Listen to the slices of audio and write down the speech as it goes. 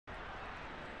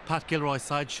Pat Gilroy's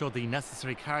side showed the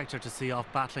necessary character to see off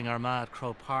battling Armagh at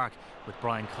Croke Park. With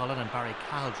Brian Cullen and Barry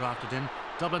Cahill drafted in,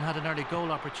 Dublin had an early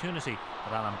goal opportunity,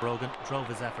 but Alan Brogan drove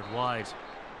his effort wide.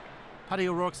 Paddy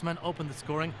O'Rourke's men opened the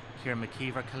scoring, Kieran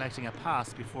McKeever collecting a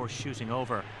pass before shooting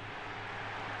over.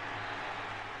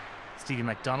 Stevie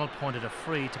MacDonald pointed a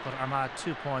free to put Armagh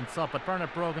 2 points up, but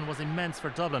Bernard Brogan was immense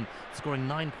for Dublin, scoring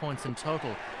 9 points in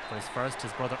total. For his first,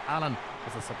 his brother Alan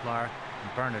was a supplier,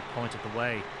 and Bernard pointed the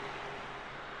way.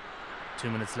 2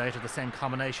 minutes later, the same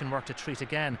combination worked a treat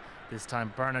again, this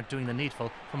time Bernard doing the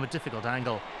needful from a difficult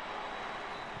angle.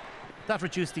 That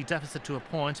reduced the deficit to a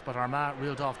point, but Armagh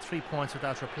reeled off 3 points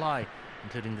without reply,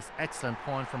 including this excellent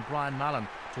point from Brian Mallon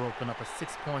to open up a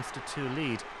 6-2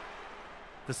 lead.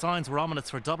 The signs were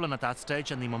ominous for Dublin at that stage,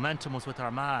 and the momentum was with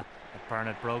Armagh. But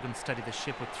Bernard Brogan steadied the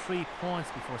ship with 3 points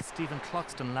before Stephen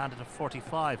Cluxton landed a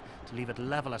 45 to leave it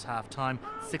level at half-time,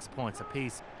 6 points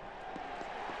apiece.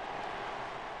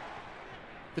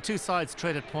 The two sides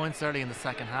traded points early in the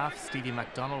second half. Stevie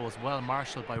MacDonald was well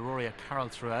marshalled by Rory O'Carroll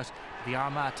throughout. The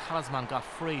Armagh talisman got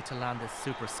free to land this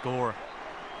super score.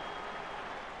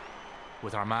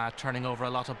 With Armagh turning over a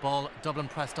lot of ball, Dublin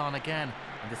pressed on again,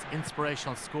 and this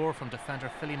inspirational score from defender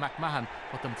Philly McMahon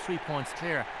put them 3 points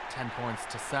clear, 10 points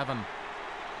to 7.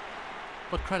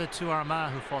 But credit to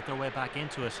Armagh, who fought their way back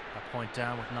into it, a point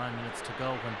down with 9 minutes to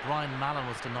go when Brian Mallon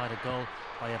was denied a goal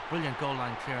by a brilliant goal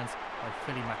line clearance by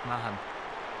Philly McMahon.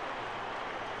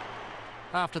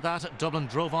 After that, Dublin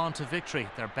drove on to victory.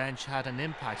 Their bench had an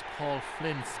impact, Paul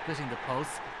Flynn splitting the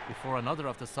posts before another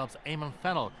of the subs, Eamon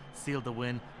Fennell, sealed the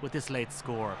win with this late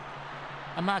score.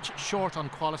 A match short on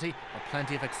quality, but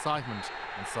plenty of excitement,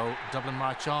 and so Dublin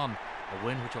march on. A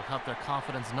win which will help their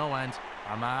confidence no end.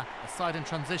 Armagh, a side in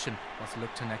transition, must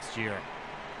look to next year.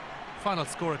 Final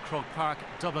score at Croke Park,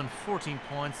 Dublin 14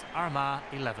 points, Armagh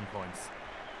 11 points.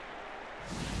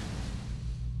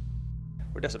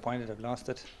 We're disappointed I've lost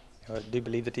it. I do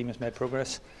believe the team has made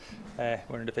progress.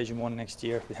 We're in Division 1 next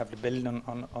year. We have to build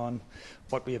on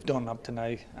what we have done up to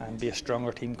now and be a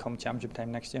stronger team come championship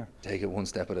time next year. Take it one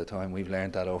step at a time. We've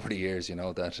learned that over the years, you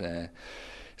know, that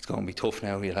it's going to be tough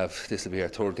now. This will be our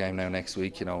third game now next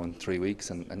week, you know, in 3 weeks,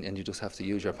 and you just have to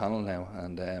use your panel now.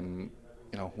 And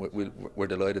you know, we're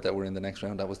delighted that we're in the next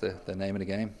round. That was the name of the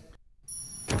game.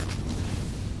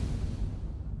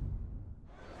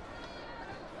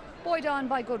 Buoyed on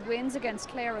by good wins against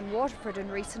Clare and Waterford in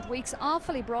recent weeks,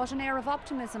 Offaly brought an air of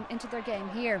optimism into their game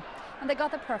here. And they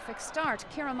got the perfect start.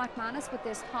 Kieran McManus with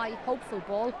this high, hopeful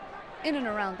ball in and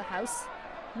around the house.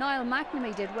 Niall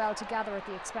McNamee did well to gather at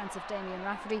the expense of Damien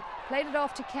Rafferty, played it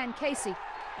off to Ken Casey,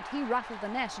 and he rattled the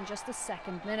net in just the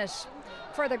second minute.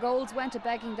 Further goals went a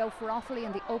begging though for Offaly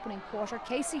in the opening quarter.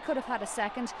 Casey could have had a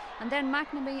second, and then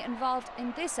McNamee involved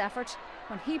in this effort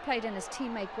when he played in his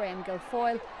teammate Graham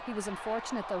Guilfoyle. He was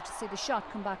unfortunate though to see the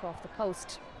shot come back off the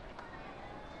post.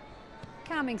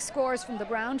 Calming scores from the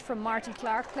ground from Marty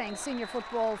Clark, playing senior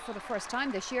football for the first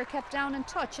time this year, kept Down in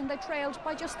touch, and they trailed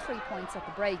by just 3 points at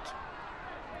the break.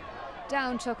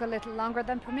 Down took a little longer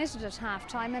than permitted at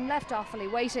half-time and left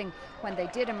Offaly waiting. When they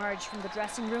did emerge from the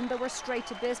dressing room, they were straight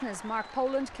to business. Mark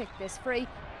Poland kicked this free,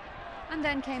 and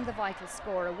then came the vital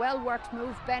score. A well-worked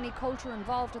move, Benny Coulter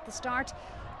involved at the start,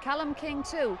 Callum King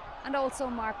too, and also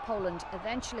Mark Poland.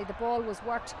 Eventually the ball was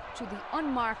worked to the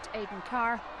unmarked Aidan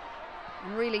Carr,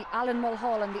 and really Alan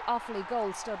Mulhall and the Offaly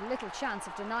goal stood little chance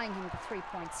of denying him the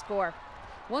 3-point score.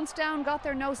 Once Down got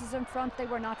their noses in front, they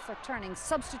were not for turning.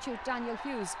 Substitute Daniel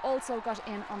Hughes also got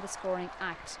in on the scoring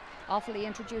act. Offaly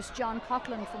introduced John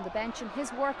Coughlin from the bench, and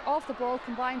his work off the ball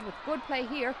combined with good play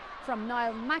here from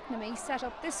Niall McNamee set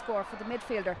up this score for the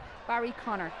midfielder Barry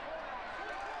Connor.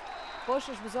 But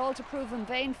it was all to prove in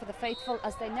vain for the faithful,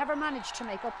 as they never managed to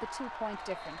make up the 2-point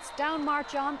difference. Down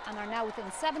march on and are now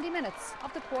within 70 minutes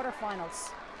of the quarter-finals.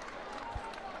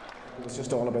 It was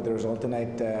just all about the result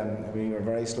tonight. We were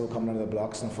very slow coming out of the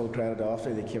blocks, and full credit to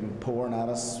Offaly. They came pouring at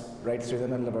us right through the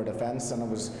middle of our defence, and it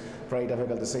was very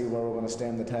difficult to see where we were going to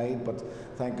stem the tide. But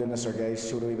thank goodness our guys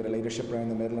showed a wee bit of leadership around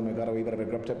the middle, and we got a wee bit of a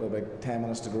grip to it with about 10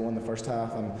 minutes to go in the first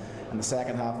half. And in the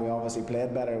second half, we obviously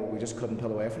played better. We just couldn't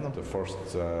pull away from them. The first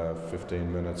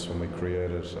 15 minutes when we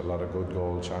created a lot of good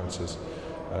goal chances,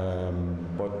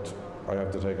 but I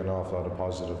have to take an awful lot of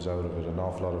positives out of it. An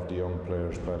awful lot of the young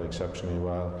players played exceptionally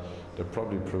well. They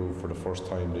probably proved for the first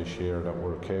time this year that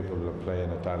we're capable of playing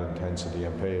at that intensity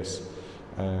and pace.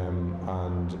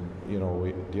 And you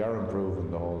know, they are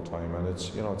improving the whole time, and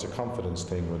it's, you know, it's a confidence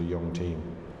thing with a young team.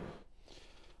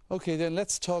 Okay, then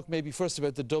let's talk maybe first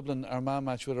about the Dublin Armagh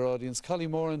match with our audience. Collie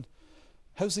Moran,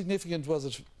 how significant was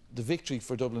it, the victory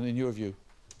for Dublin in your view?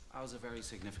 That was a very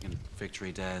significant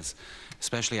victory, Des,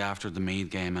 especially after the Meath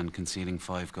game and conceding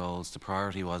 5 goals. The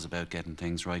priority was about getting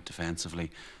things right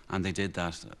defensively, and they did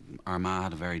that. Armagh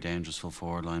had a very dangerous full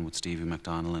forward line with Stevie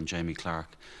McDonnell and Jamie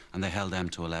Clark, and they held them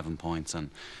to 11 points. And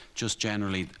just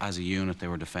generally, as a unit, they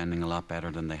were defending a lot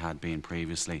better than they had been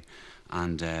previously,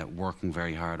 and working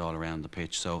very hard all around the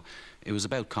pitch. So it was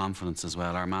about confidence as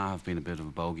well. Armagh have been a bit of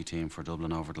a bogey team for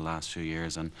Dublin over the last few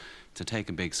years, and to take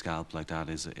a big scalp like that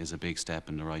is a big step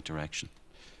in the right direction.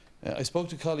 I spoke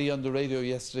to Collie on the radio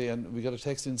yesterday, and we got a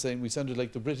text in saying we sounded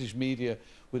like the British media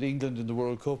with England in the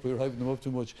World Cup. We were hyping them up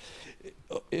too much.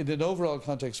 In an overall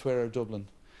context, where are Dublin?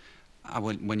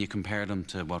 When you compare them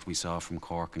to what we saw from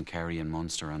Cork and Kerry and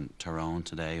Munster and Tyrone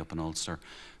today up in Ulster,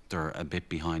 they're a bit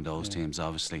behind those teams,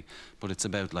 obviously. But it's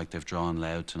about, like, they've drawn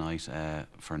Louth tonight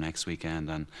for next weekend,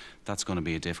 and that's going to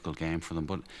be a difficult game for them.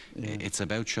 But it's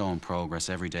about showing progress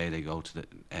every day they go to the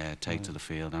take to the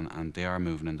field, and they are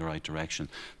moving in the right direction.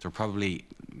 They're probably,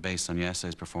 based on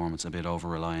yesterday's performance, a bit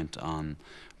over-reliant on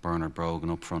Bernard Brogan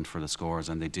up front for the scores,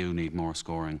 and they do need more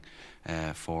scoring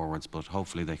forwards, but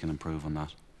hopefully they can improve on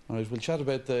that. All right, we'll chat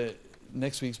about the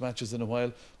next week's matches in a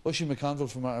while. Oisín McConville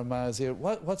from Armagh is here.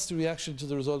 What's the reaction to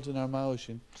the result in Armagh,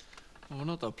 Oisín? Oh, we're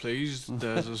not that pleased,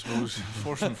 Des, I suppose.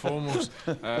 First and foremost,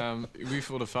 we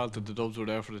would have felt that the Dubs were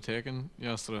there for the taking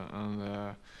yesterday,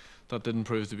 and that didn't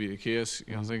prove to be the case.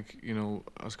 I think,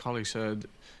 as Collie said,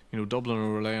 Dublin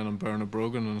are relying on Bernard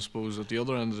Brogan, and I suppose at the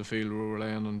other end of the field we're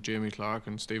relying on Jamie Clark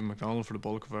and Stephen McDonnell for the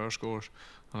bulk of our scores,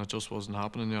 and it just wasn't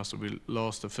happening yesterday. We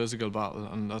lost the physical battle,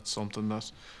 and that's something that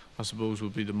I suppose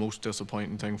would be the most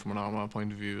disappointing thing from an Armagh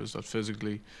point of view, is that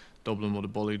physically Dublin would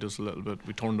have bullied us a little bit.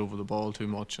 We turned over the ball too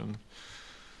much, and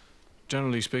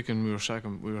generally speaking, we were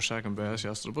second best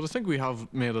yesterday. But I think we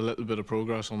have made a little bit of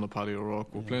progress on the Paddy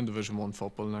O'Rourke. We're playing Division 1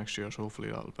 football next year, so hopefully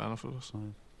that'll benefit us.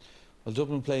 Right. Well,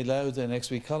 Dublin play Louth next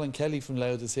week. Colin Kelly from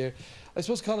Louth is here. I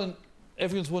suppose, Colin,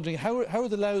 everyone's wondering how are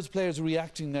the Louth players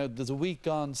reacting now? There's a week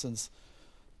gone since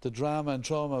the drama and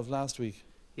trauma of last week.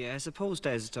 Yeah, I suppose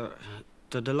they're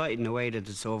delighted in a way that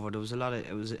it's over. There was a lot of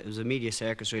it was a media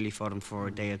circus really for them for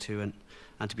a day or two, and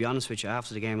to be honest with you,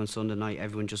 after the game on Sunday night,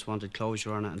 everyone just wanted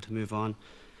closure on it and to move on.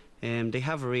 They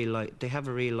have a real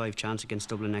life chance against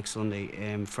Dublin next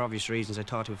Sunday. For obvious reasons, I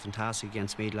thought they were fantastic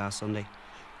against Meath last Sunday,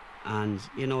 and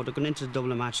they're going into the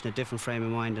Dublin match in a different frame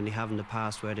of mind than they have in the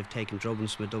past, where they've taken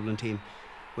drubbings from a Dublin team.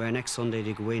 Where next Sunday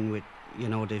they go in with,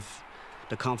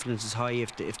 the confidence is high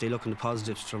if they look in the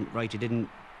positives. From right, they didn't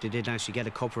actually get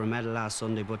a cup or a medal last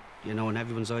Sunday, but in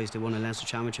everyone's eyes they won a Leinster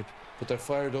Championship. But they're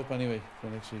fired up anyway for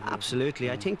next week.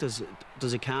 Absolutely, I think there's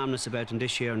a calmness about them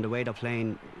this year, and the way they're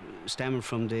playing, stemming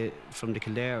from the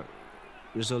Kildare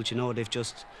result. They've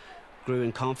just grew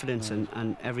in confidence,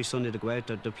 and every Sunday they go out,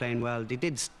 they're playing well. They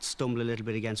did stumble a little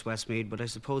bit against Westmeath, but I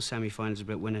suppose semi-finals are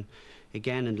about winning.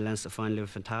 Again, in the Leinster final, they were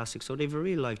fantastic, so they've a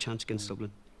real live chance against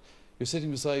Dublin. You're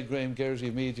sitting beside Graham Geraghty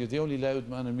of Meath. You're the only Louth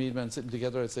man and Meath man sitting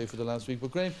together, I'd say, for the last week.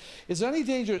 But Graham, is there any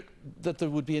danger that there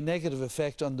would be a negative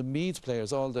effect on the Meath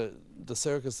players, all the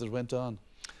circus that went on?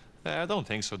 I don't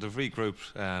think so. They've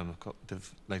regrouped.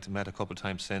 They've met a couple of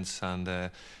times since, and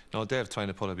they're trying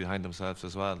to put it behind themselves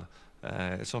as well.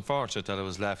 It's unfortunate that it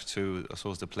was left to, I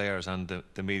suppose, the players and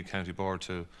the Meath County Board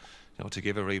to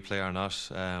give a replay or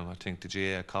not. I think the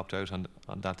GA copped out on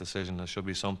that decision. There should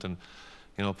be something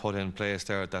put in place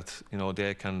there that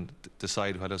they can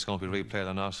decide whether it's going to be replayed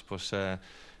or not. But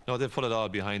they've put it all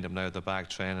behind them now. They're back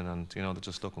training, and they're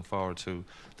just looking forward to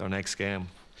their next game.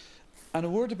 And a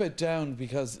word about Down,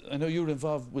 because I know you were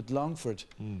involved with Longford,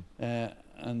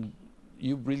 and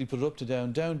you really put it up to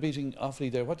Down. Down beating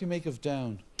Offaly there. What do you make of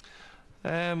Down?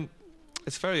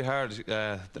 It's very hard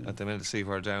at the minute to see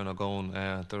where Down are going.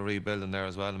 They're rebuilding there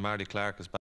as well. And Marty Clark is back.